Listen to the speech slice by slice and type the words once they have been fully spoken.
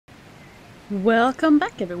Welcome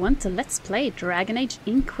back everyone to Let's Play Dragon Age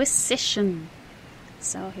Inquisition.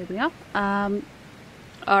 So here we are.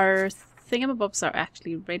 Our thingamabobs are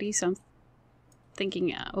actually ready, so I'm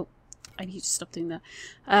thinking, oh, I need to stop doing that.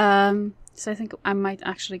 So I think I might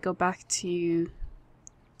actually go back to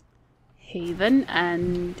Haven,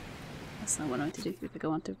 and that's not what I want to do if I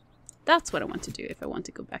want to. That's what I want to do if I want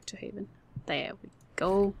to go back to Haven. There we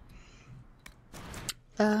go.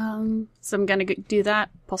 So I'm gonna do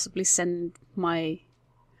that, possibly send my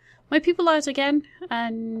people out again,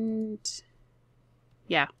 and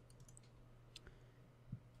yeah,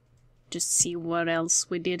 just see what else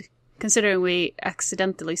we did, considering we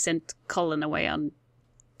accidentally sent Colin away on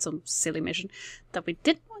some silly mission that we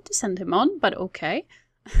didn't want to send him on, but okay.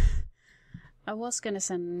 I was gonna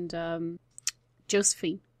send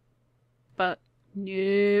Josephine, but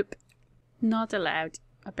nope, not allowed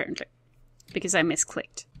apparently, because I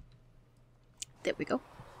misclicked. There we go.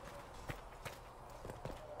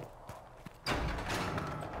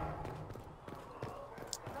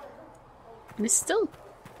 And it still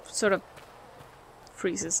sort of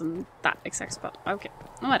freezes in that exact spot. Okay,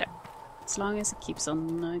 no matter. As long as it keeps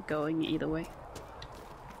on going either way.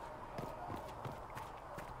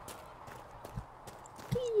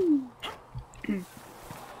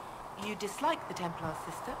 You dislike the Templars,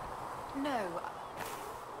 sister? No.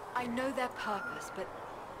 I know their purpose, but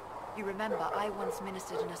you remember I once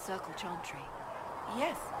ministered in a circle chantry.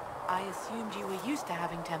 Yes. I assumed you were used to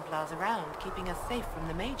having Templars around, keeping us safe from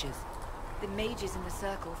the mages. The mages in the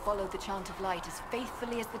circle follow the chant of light as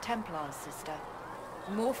faithfully as the Templars, sister.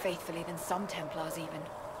 More faithfully than some Templars, even.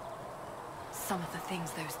 Some of the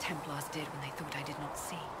things those Templars did when they thought I did not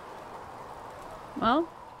see. Well,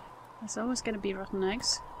 there's always gonna be rotten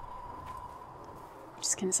eggs.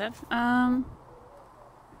 Just kinda sad.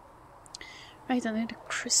 Right, I need a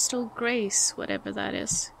crystal grace, whatever that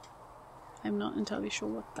is. I'm not entirely sure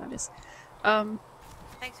what that is.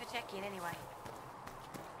 Thanks for checking anyway.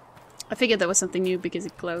 I figured there was something new because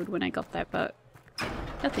it glowed when I got there, but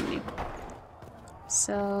nothing new.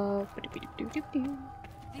 So, These truths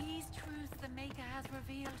the Maker has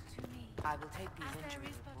revealed to me. I will take these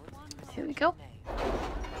injuries reports. here we go.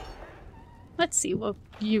 Let's see what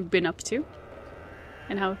you've been up to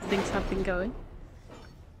and how things have been going.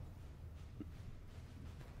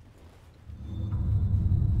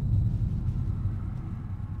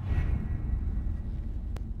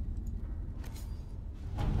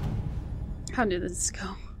 How did this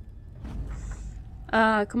go?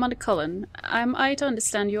 Commander Cullen, am I to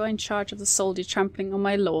understand you are in charge of the soldier trampling on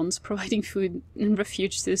my lawns, providing food and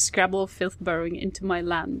refuge to the scrabble of filth burrowing into my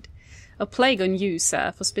land? A plague on you,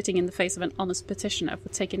 sir, for spitting in the face of an honest petitioner, for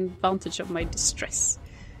taking advantage of my distress.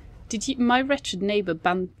 Did my wretched neighbour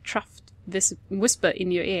Bantraft whisper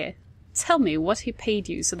in your ear? Tell me what he paid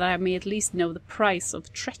you, so that I may at least know the price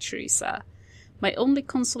of treachery, sir. My only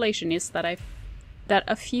consolation is that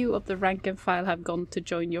a few of the rank and file have gone to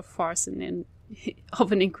join your farce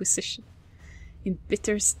of an Inquisition. In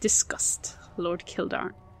bitterest disgust, Lord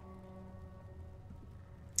Kildarn.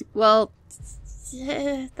 Well,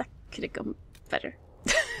 yeah, that could have gone better.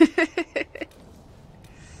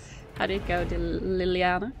 How did it go,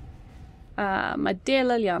 Liliana? My dear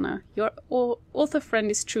Liliana, your author friend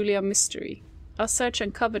is truly a mystery. Our search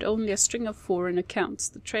uncovered only a string of foreign accounts.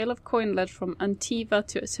 The trail of coin led from Antiva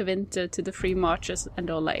to Tevinter to the Free Marches and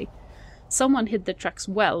Olay. Someone hid the tracks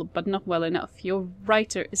well, but not well enough. Your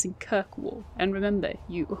writer is in Kirkwall, and remember,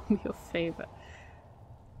 you owe me a favour.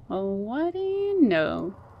 Well, what do you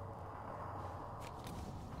know?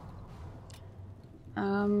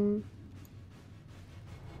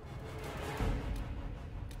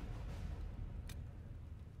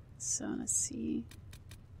 So let's see.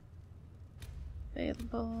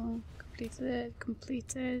 Available,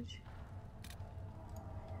 completed.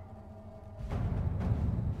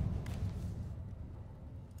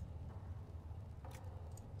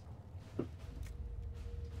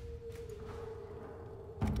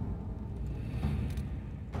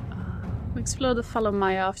 We explored the Fallow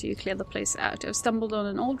Mire after you cleared the place out. I've stumbled on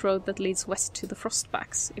an old road that leads west to the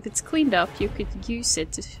Frostbacks. If it's cleaned up, you could use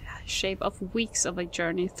it to shave off weeks of a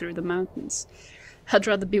journey through the mountains. I'd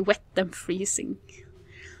rather be wet than freezing.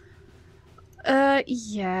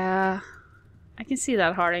 Yeah. I can see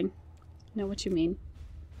that, Harding. I know what you mean.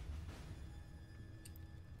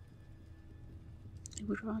 It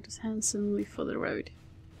would ride us handsomely for the road.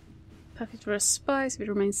 Perfect for a spy if it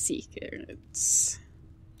remains secret.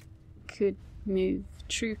 Could move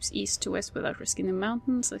troops east to west without risking the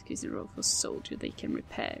mountains. That gives the road for soldier, they can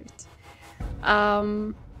repair it.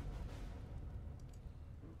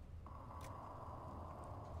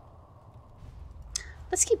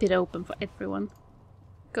 Let's keep it open for everyone.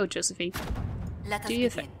 Go, Josephine. Let us Do you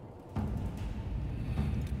begin. think?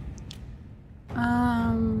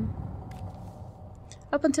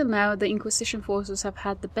 Up until now, the Inquisition forces have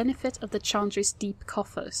had the benefit of the Chantry's deep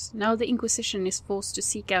coffers. Now the Inquisition is forced to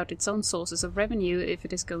seek out its own sources of revenue if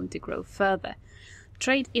it is going to grow further.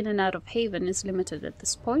 Trade in and out of Haven is limited at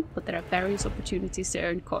this point, but there are various opportunities to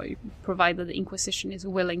earn coin, provided the Inquisition is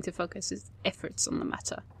willing to focus its efforts on the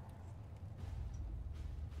matter.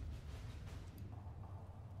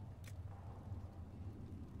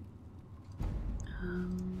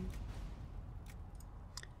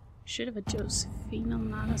 Should have a Josephine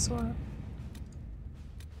on that as well.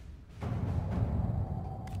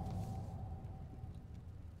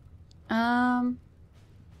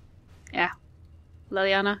 Yeah.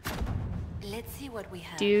 Liliana, Let's see what we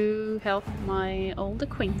have. do help my old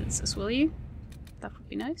acquaintances, will you? That would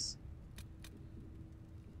be nice.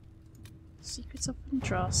 Secrets of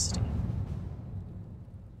Andraste.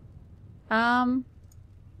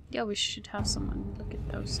 Yeah, we should have someone look at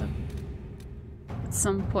those up at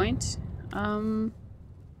some point.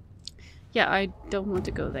 Yeah, I don't want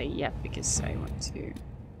to go there yet because I want to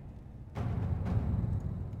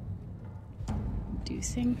do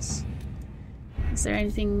things. Is there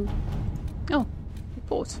anything? Oh,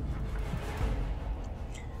 report.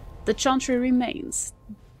 The Chantry remains.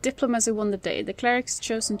 Diplomacy won the day. The clerics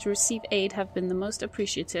chosen to receive aid have been the most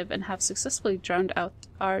appreciative and have successfully drowned out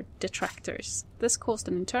our detractors. This caused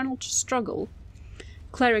an internal struggle.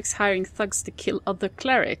 Clerics hiring thugs to kill other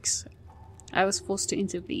clerics. I was forced to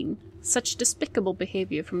intervene. Such despicable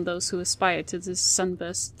behavior from those who aspire to this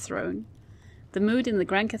sunburst throne. The mood in the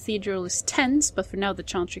Grand Cathedral is tense, but for now the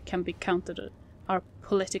Chantry can be counted our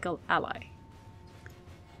political ally.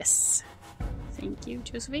 Yes. Thank you,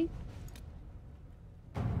 Josephine.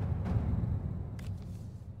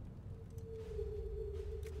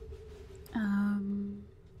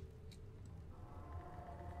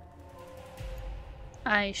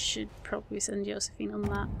 I should probably send Josephine on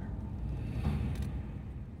that.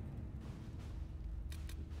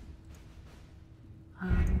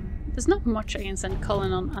 There's not much I can send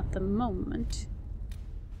Colin on at the moment.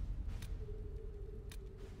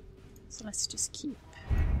 So let's just keep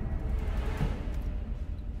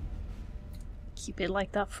it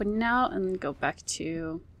like that for now and go back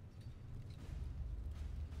to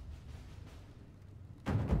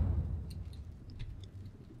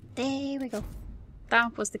there we go.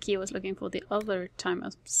 That was the key I was looking for the other time I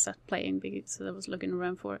was sat playing because I was looking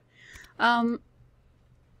around for it.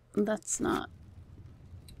 That's not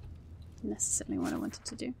necessarily what I wanted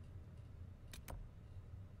to do.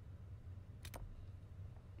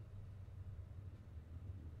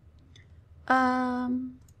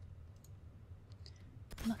 I'm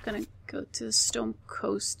not gonna go to the Storm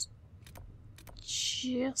Coast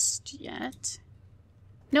just yet.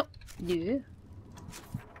 Nope. No.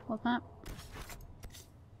 What map?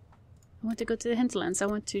 I want to go to the Hinterlands. I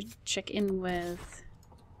want to check in with...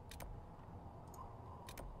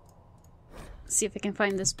 see if I can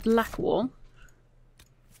find this Blackwall.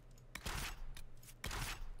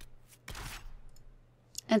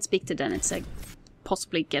 And speak to Dennis. Like,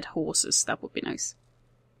 possibly get horses. That would be nice.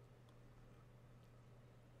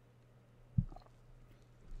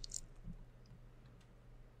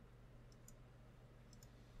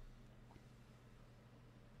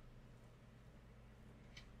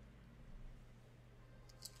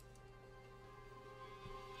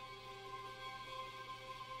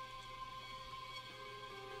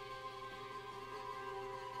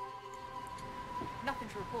 Nothing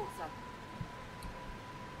to report, sir.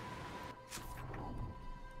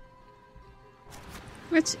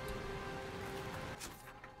 Let's see.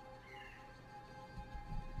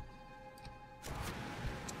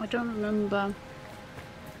 I don't remember.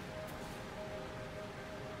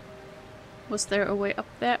 Was there a way up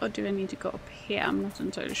there, or do I need to go up here? I'm not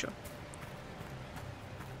entirely sure.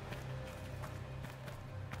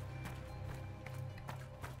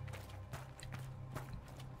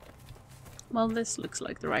 Well, this looks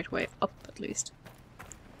like the right way up, at least.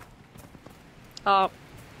 Or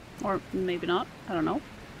maybe not. I don't know.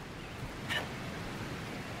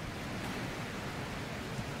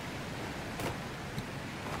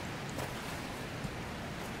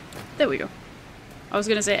 There we go. I was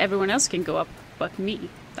gonna say everyone else can go up, but me.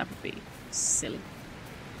 That would be silly.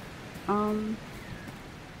 Oh,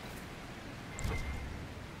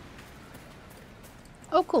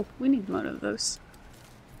 cool. We need one of those.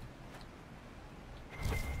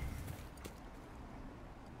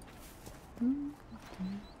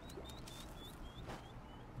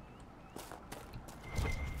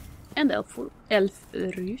 And elf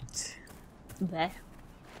root. There.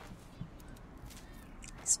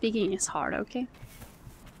 Speaking is hard, okay?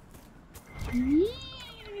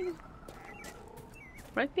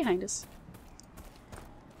 Right behind us.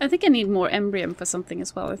 I think I need more embryum for something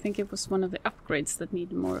as well. I think it was one of the upgrades that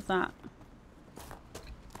needed more of that.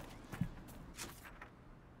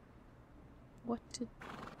 What did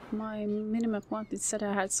my minimap want? It said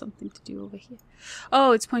I had something to do over here.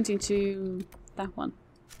 Oh, it's pointing to that one.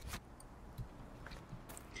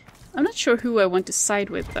 I'm not sure who I want to side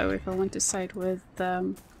with, though. If I want to side with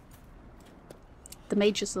the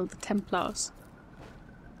mages or the Templars.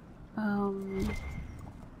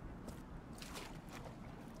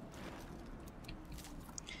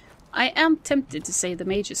 I am tempted to say the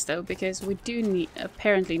mages, though, because we do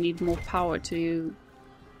apparently need more power to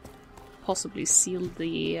possibly seal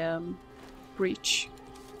the breach.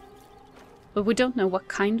 But we don't know what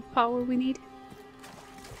kind of power we need.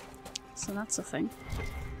 So that's a thing.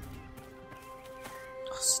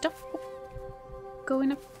 Oh, stop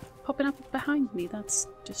going up, popping up behind me. That's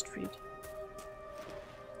just rude.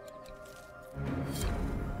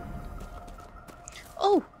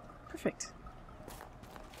 Oh, perfect.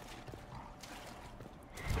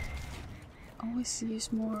 Always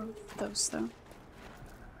use more of those, though.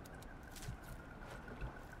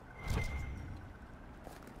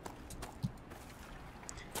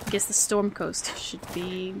 I guess the Storm Coast should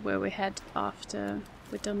be where we head after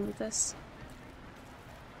we're done with this.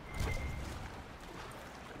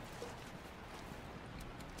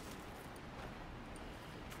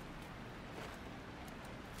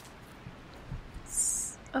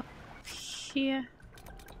 It's up here.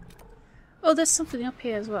 Oh, there's something up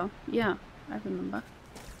here as well. Yeah, I remember.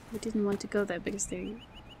 We didn't want to go there because they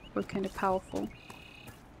were kind of powerful.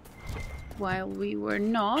 While we were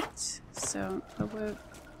not. So, but we're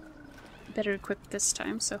better equipped this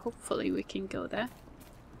time, so hopefully we can go there.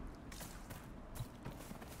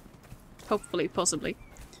 Hopefully, possibly.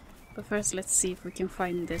 But first let's see if we can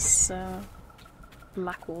find this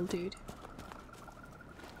Blackwall dude.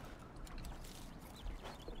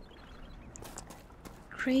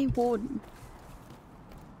 Grey Warden.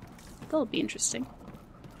 That'll be interesting.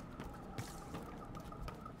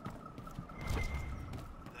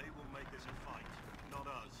 They will make this a fight, not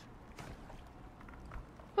us.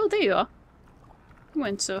 Oh, there you are. You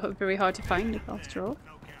weren't so very hard to find after all.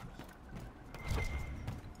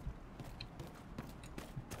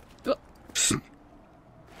 Oh.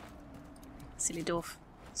 Silly dwarf.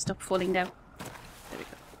 Stop falling down. There we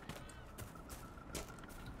go.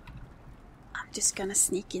 I'm just gonna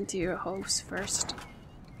sneak into your house first.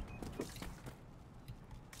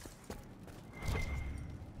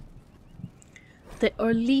 The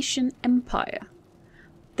Orlesian Empire.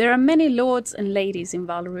 There are many lords and ladies in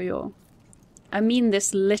Val Royeaux. I mean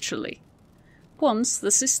this literally. Once,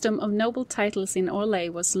 the system of noble titles in Orlais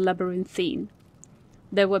was labyrinthine.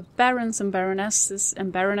 There were barons and baronesses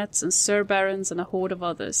and baronets and sir barons and a horde of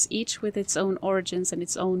others, each with its own origins and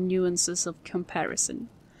its own nuances of comparison.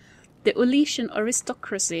 The Orlesian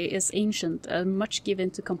aristocracy is ancient and much given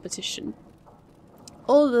to competition.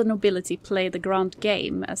 All the nobility play the grand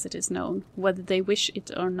game, as it is known, whether they wish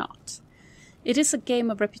it or not. It is a game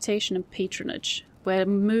of reputation and patronage, where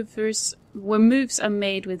moves are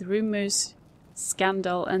made with rumors,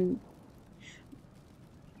 scandal, and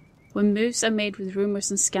when moves are made with rumors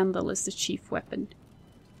and scandal is the chief weapon.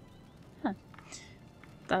 Huh.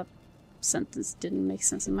 That sentence didn't make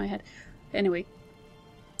sense in my head. Anyway,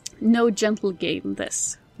 no gentle game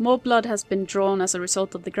this. More blood has been drawn as a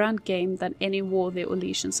result of the grand game than any war the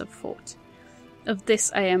Orlesians have fought. Of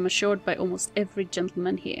this I am assured by almost every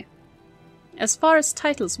gentleman here. As far as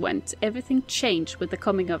titles went, everything changed with the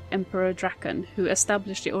coming of Emperor Drakon, who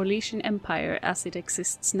established the Orlesian Empire as it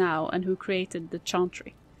exists now and who created the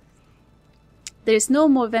Chantry. There is no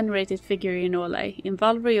more venerated figure in Orlais. In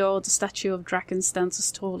Val Royeaux, the statue of Drakon stands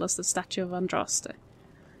as tall as the statue of Andraste.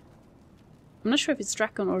 I'm not sure if it's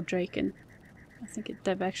Drakon or Drakon. I think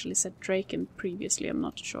they've actually said Drakon previously, I'm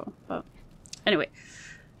not sure. But anyway,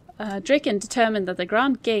 Drakon determined that the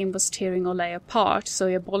grand game was tearing Orlais apart, so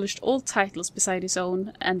he abolished all titles beside his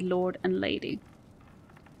own and lord and lady.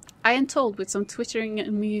 I am told with some twittering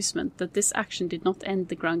amusement that this action did not end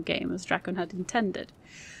the grand game as Drakon had intended.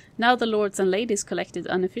 Now the lords and ladies collected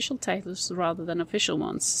unofficial titles rather than official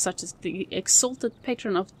ones, such as the Exalted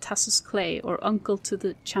Patron of Tassus Clay or Uncle to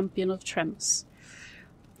the Champion of Trems.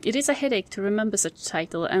 It is a headache to remember such a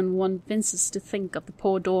title, and one winces to think of the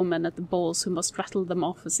poor doormen at the balls who must rattle them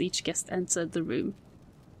off as each guest entered the room.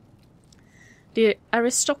 The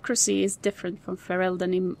aristocracy is different from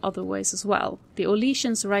Ferelden in other ways as well. The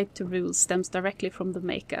Orlesians' right to rule stems directly from the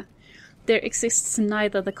Maker. There exists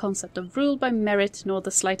neither the concept of rule by merit nor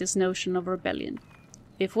the slightest notion of rebellion.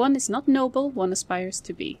 If one is not noble, one aspires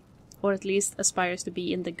to be. Or at least aspires to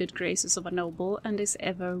be in the good graces of a noble, and is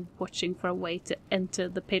ever watching for a way to enter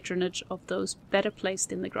the patronage of those better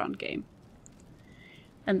placed in the grand game.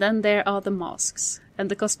 And then there are the masks,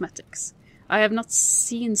 and the cosmetics. I have not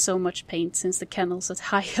seen so much paint since the kennels at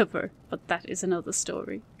Highover, but that is another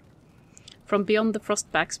story. From Beyond the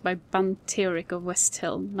Frostbacks by Banteric of West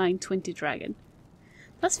Hill, 920 Dragon.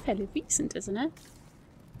 That's fairly recent, isn't it?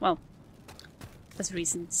 Well, as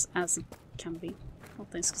recent as it can be, all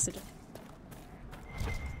things considered.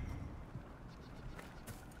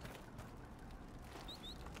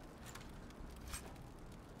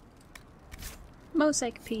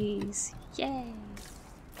 Mosaic piece! Yay!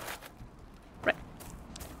 Right.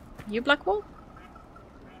 You Blackwall?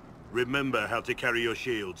 Remember how to carry your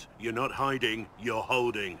shields. You're not hiding, you're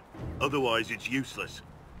holding. Otherwise, it's useless.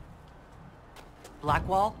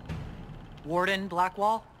 Blackwall? Warden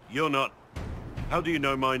Blackwall? You're not... How do you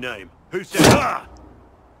know my name? Who said... Ah!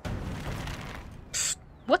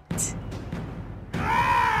 What?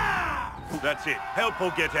 That's it. Help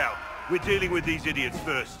or get out. We're dealing with these idiots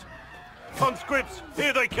first. Conscripts,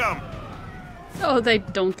 here they come! Oh, they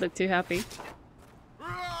don't look too happy.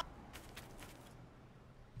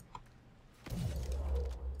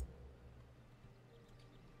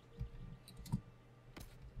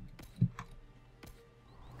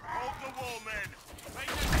 Hold the wall, men! Make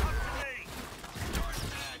them come to me!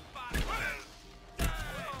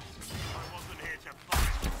 I wasn't here to fight.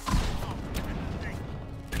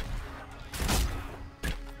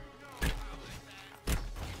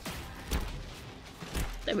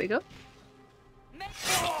 There we go.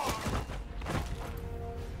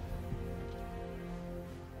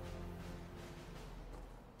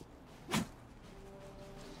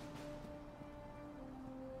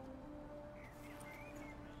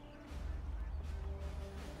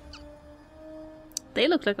 They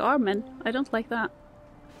look like our men. I don't like that.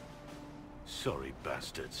 Sorry,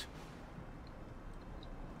 bastards.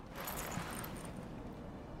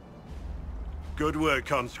 Good work,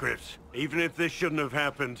 conscripts. Even if this shouldn't have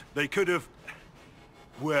happened, they could have...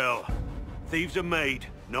 Well, thieves are made,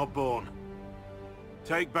 not born.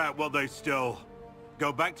 Take back what they stole.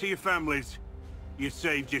 Go back to your families. You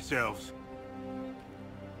saved yourselves.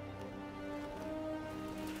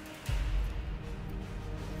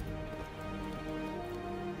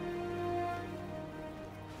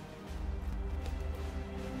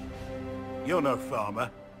 You're no farmer.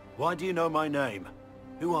 Why do you know my name?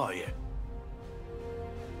 Who are you?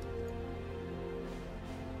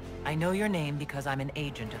 I know your name because I'm an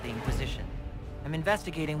agent of the Inquisition. I'm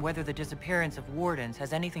investigating whether the disappearance of Wardens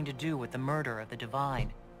has anything to do with the murder of the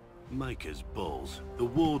Divine. Maker's balls. The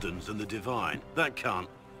Wardens and the Divine. That can't...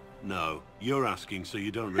 No, you're asking so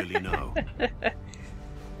you don't really know.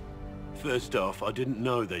 First off, I didn't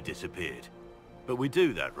know they disappeared. But we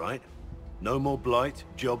do that, right? No more blight,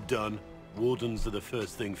 job done. Wardens are the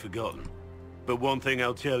first thing forgotten. But one thing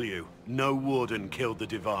I'll tell you, no Warden killed the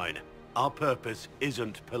Divine. Our purpose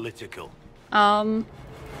isn't political. I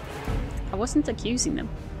wasn't accusing them.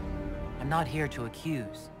 I'm not here to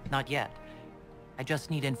accuse. Not yet. I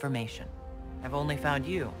just need information. I've only found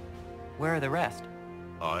you. Where are the rest?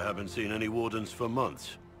 I haven't seen any Wardens for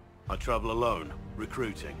months. I travel alone,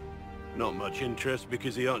 recruiting. Not much interest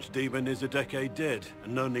because the Archdemon is a decade dead,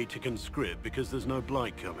 and no need to conscript because there's no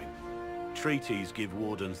blight coming. Treaties give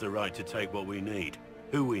Wardens the right to take what we need,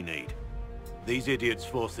 who we need. These idiots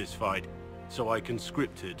forced this fight, so I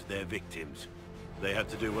conscripted their victims. They had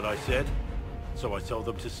to do what I said, so I told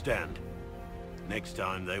them to stand. Next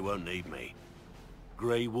time they won't need me.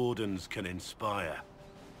 Grey Wardens can inspire.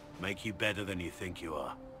 Make you better than you think you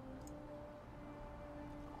are.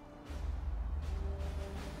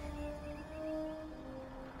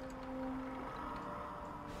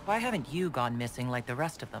 Why haven't you gone missing like the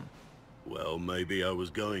rest of them? Well, maybe I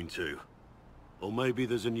was going to. Or maybe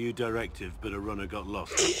there's a new directive, but a runner got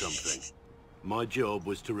lost or something. My job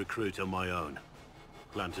was to recruit on my own.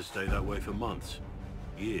 Plan to stay that way for months.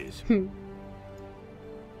 Years. Do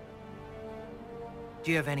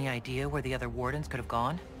you have any idea where the other Wardens could have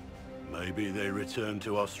gone? Maybe they returned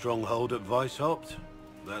to our stronghold at Weishaupt.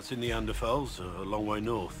 That's in the Anderfels, a long way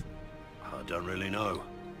north. I don't really know.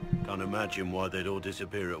 Can't imagine why they'd all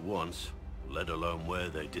disappear at once, let alone where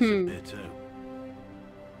they disappear to.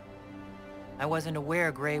 I wasn't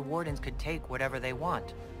aware Grey Wardens could take whatever they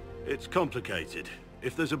want. It's complicated.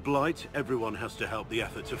 If there's a blight, everyone has to help the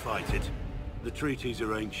effort to fight it. The treaties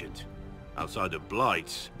are ancient. Outside of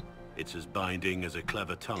blights, it's as binding as a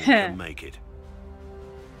clever tongue can make it.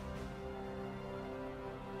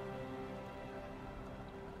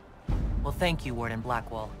 Well, thank you, Warden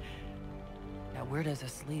Blackwall. Now where does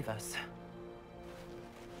this leave us?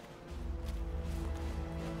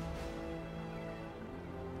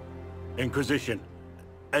 Inquisition.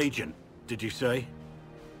 Agent, did you say?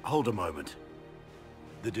 Hold a moment.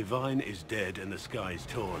 The Divine is dead and the sky is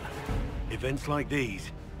torn. Events like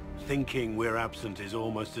these, thinking we're absent is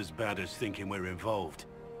almost as bad as thinking we're involved.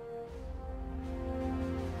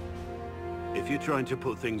 If you're trying to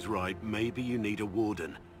put things right, maybe you need a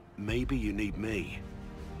warden. Maybe you need me.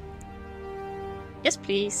 Yes,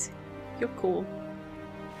 please. You're cool.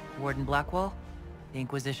 Warden Blackwall, the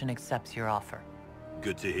Inquisition accepts your offer.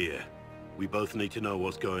 Good to hear. We both need to know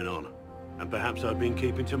what's going on. And perhaps I've been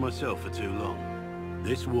keeping to myself for too long.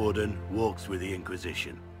 This warden walks with the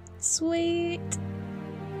Inquisition. Sweet.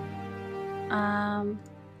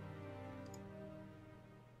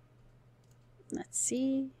 Let's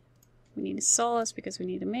see. We need a solace because we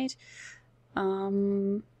need a mate.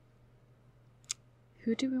 Who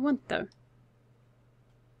do we want though?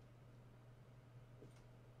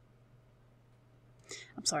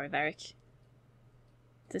 I'm sorry, Varric.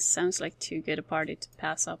 This sounds like too good a party to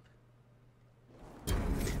pass up.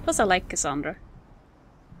 Plus I like Cassandra.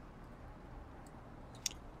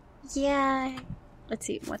 Yeah. Let's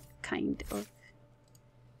see, what kind of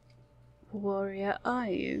warrior are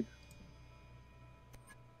you?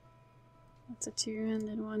 That's a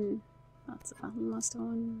two-handed one. That's a battlemaster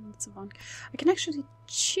one. That's a one. I can actually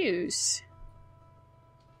choose.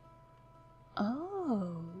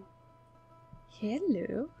 Oh.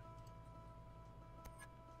 Hello.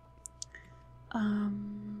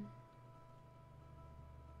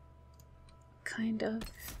 Kind of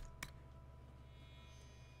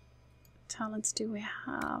talents do we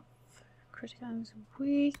have? Critical is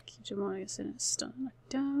weak. Demonic is in a stun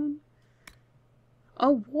down.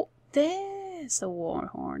 Oh, what? There's a war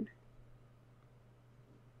horn.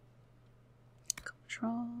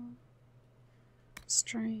 Control.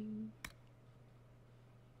 String.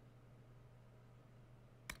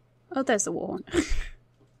 Oh, there's the war horn.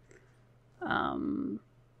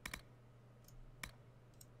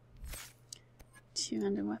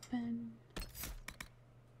 Two-handed weapon.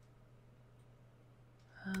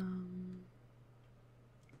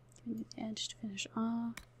 We need the edge to finish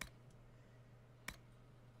off.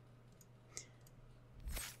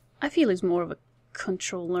 I feel he's more of a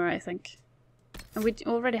controller, I think. And we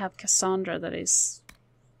already have Cassandra that is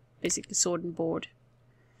basically sword and board.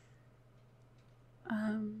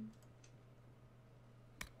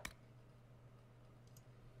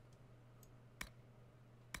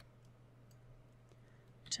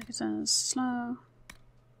 Check it out slow.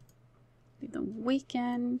 Leave them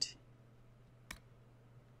weakened.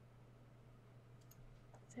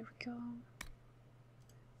 There we go.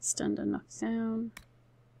 Stunned and knocked down.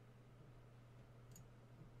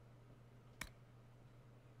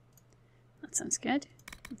 That sounds good.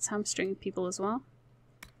 Let's hamstring people as well.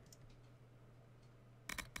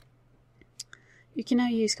 You can now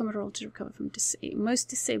use combat roll to recover from most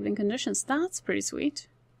disabling conditions. That's pretty sweet.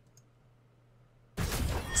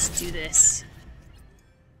 Let's do this.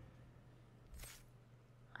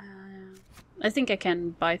 I think I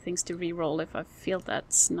can buy things to re-roll if I feel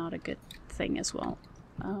that's not a good thing as well.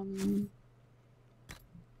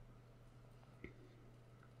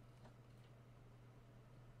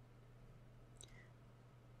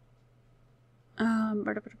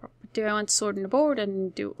 Do I want sword and the board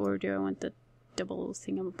or do I want the double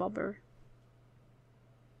thingamabobber?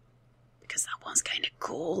 Because that one's kind of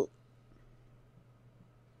cool.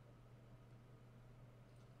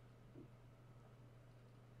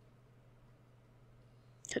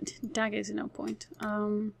 Dagger is no point.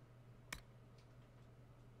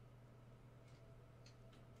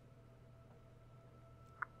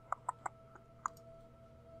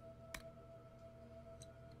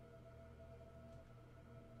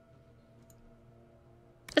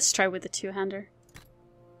 Let's try with the two-hander.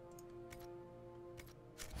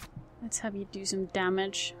 Let's have you do some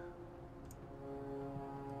damage.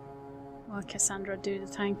 While Cassandra do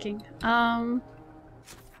the tanking.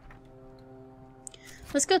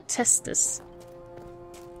 Let's go test this.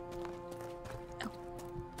 Oh,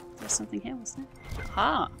 there's something here, was there?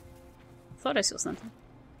 Aha! Thought I saw something.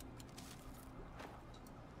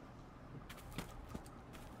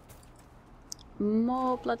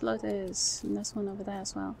 More bloodloaders, and there's one over there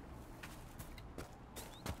as well.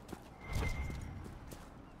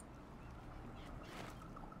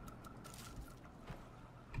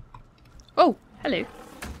 Oh, hello.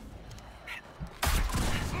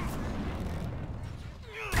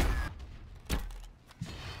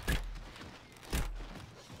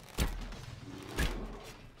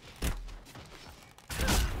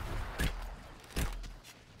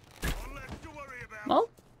 Well,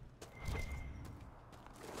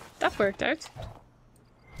 that worked out.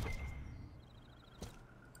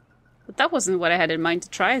 But that wasn't what I had in mind to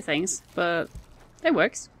try things, but it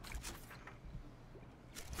works.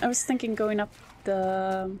 I was thinking going up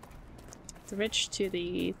the ridge to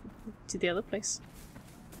the other place.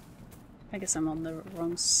 I guess I'm on the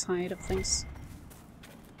wrong side of things.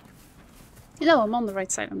 No, I'm on the right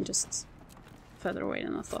side. I'm just further away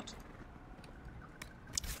than I thought.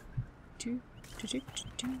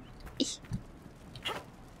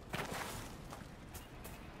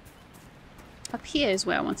 Up here is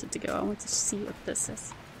where I wanted to go. I want to see what this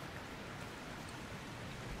is.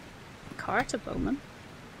 Carter Bowman.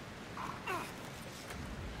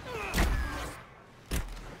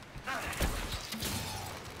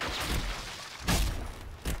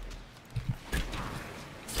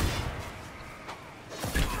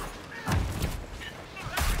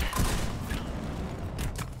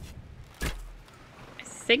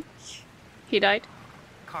 I think he died.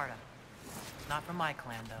 Carta. Not from my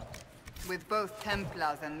clan, though. With both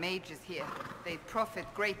Templars and mages here, they profit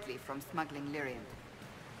greatly from smuggling lyrium.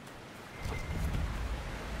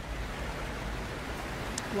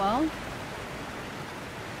 Well,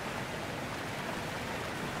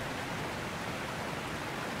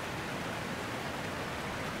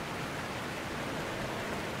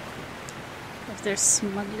 if they're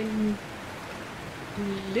smuggling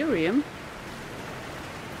lyrium.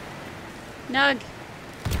 Nug!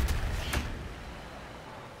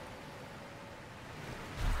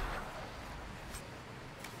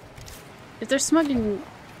 If they're smuggling...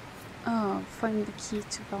 Oh, find the key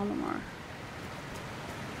to Valamar.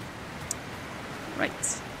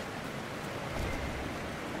 Right.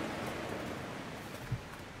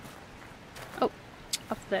 Oh,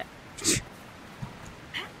 up there.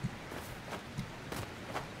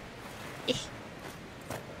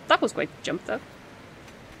 That was quite a jump, though.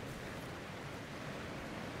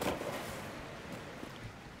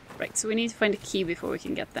 Right, so we need to find a key before we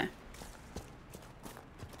can get there.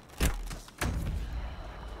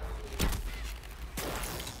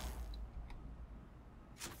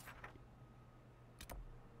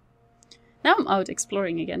 Now I'm out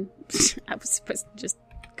exploring again. I was supposed to just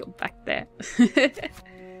go back there.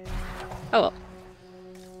 Oh well.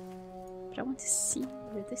 But I want to see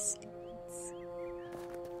where this leads.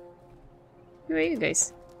 Who are you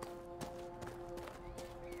guys?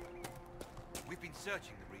 We've been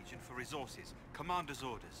searching the region for resources. Commander's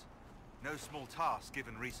orders. No small task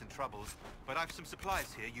given recent troubles, but I've some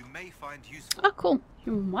supplies here you may find useful. Oh cool.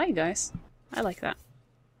 You're my guys. I like that.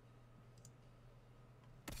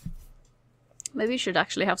 Maybe you should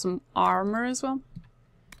actually have some armor as well.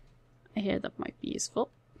 I hear that might be useful.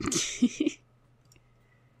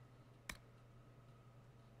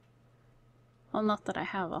 Well, not that I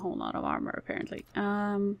have a whole lot of armor, apparently.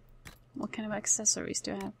 What kind of accessories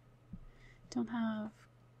do I have? Don't have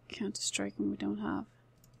Counter-Strike, and we don't have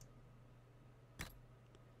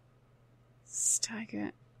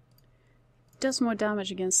Stagger. Does more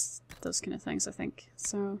damage against those kind of things, I think.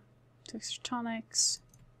 So, 2 extra tonics.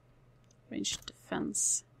 Ranged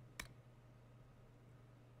defense.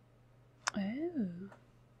 Oh.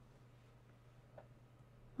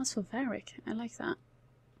 That's for Varric. I like that.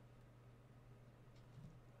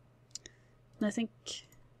 And I think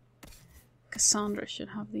Cassandra should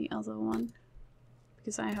have the other one.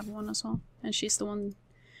 Because I have one as well. And she's the one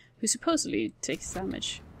who supposedly takes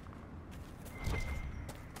damage.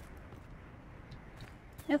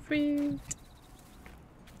 Fruit.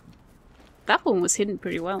 That one was hidden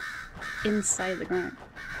pretty well. Inside the ground.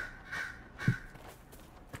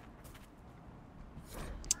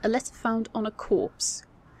 A letter found on a corpse.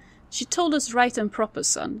 She told us right and proper,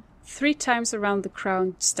 son. 3 times around the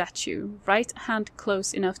crowned statue. Right hand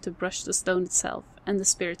close enough to brush the stone itself, and the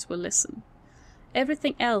spirits will listen.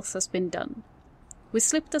 Everything else has been done. We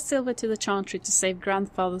slipped a silver to the chantry to save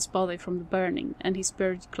grandfather's body from the burning, and he's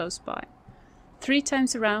buried close by. 3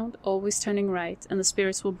 times around, always turning right, and the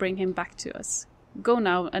spirits will bring him back to us. Go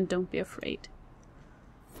now, and don't be afraid.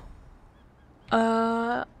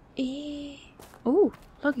 Oh,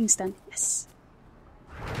 logging stand. Yes.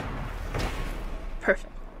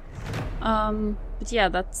 Perfect. But yeah,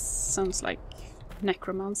 that sounds like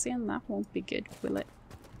necromancy, and that won't be good, will it?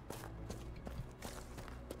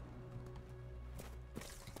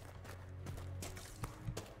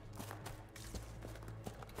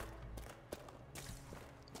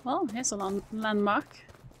 Well, here's a landmark.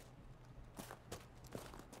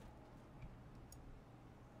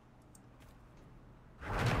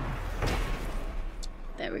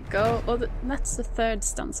 There we go. Oh, that's the 3rd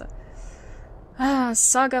stanza.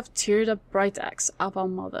 Saga of Tyrda Brightaxe, of our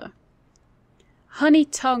mother.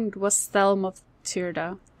 Honey-tongued was Thelm of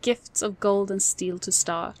Tyrda, gifts of gold and steel to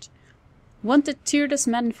start. Wanted Tyrda's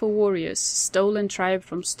men for warriors, stolen tribe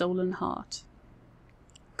from stolen heart.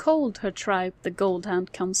 Cold her tribe, the gold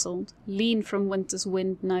hand counseled, lean from winter's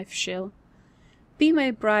wind knife chill. Be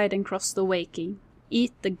my bride and cross the waking,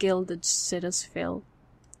 eat the gilded city's fill.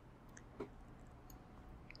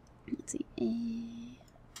 Let's see.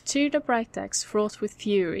 Tyrda bright axe, fraught with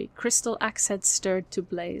fury, crystal axe head stirred to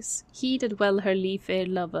blaze, heeded well her leaf-eared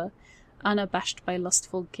lover, unabashed by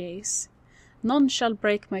lustful gaze. None shall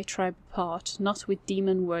break my tribe apart, not with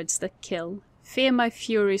demon words that kill. Fear my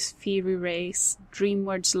fury's fiery race, dream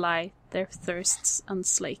words lie, their thirsts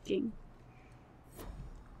unslaking.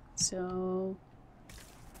 So...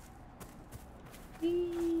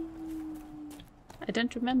 I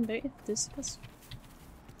don't remember if this was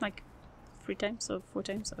like 3 times or 4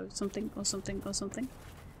 times or something or something or something.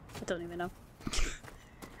 I don't even know.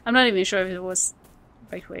 I'm not even sure if it was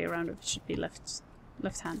right way around or if it should be left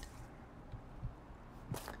hand.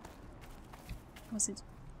 Was it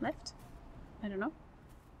left? I don't know.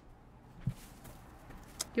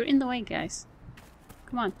 You're in the way, guys.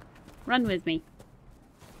 Come on. Run with me.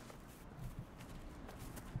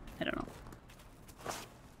 I don't know.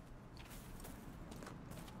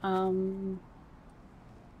 I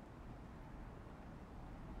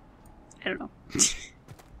don't know.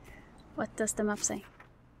 What does the map say?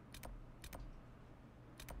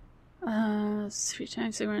 3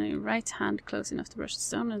 times running right hand close enough to brush the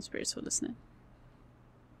stone and spirits will listen.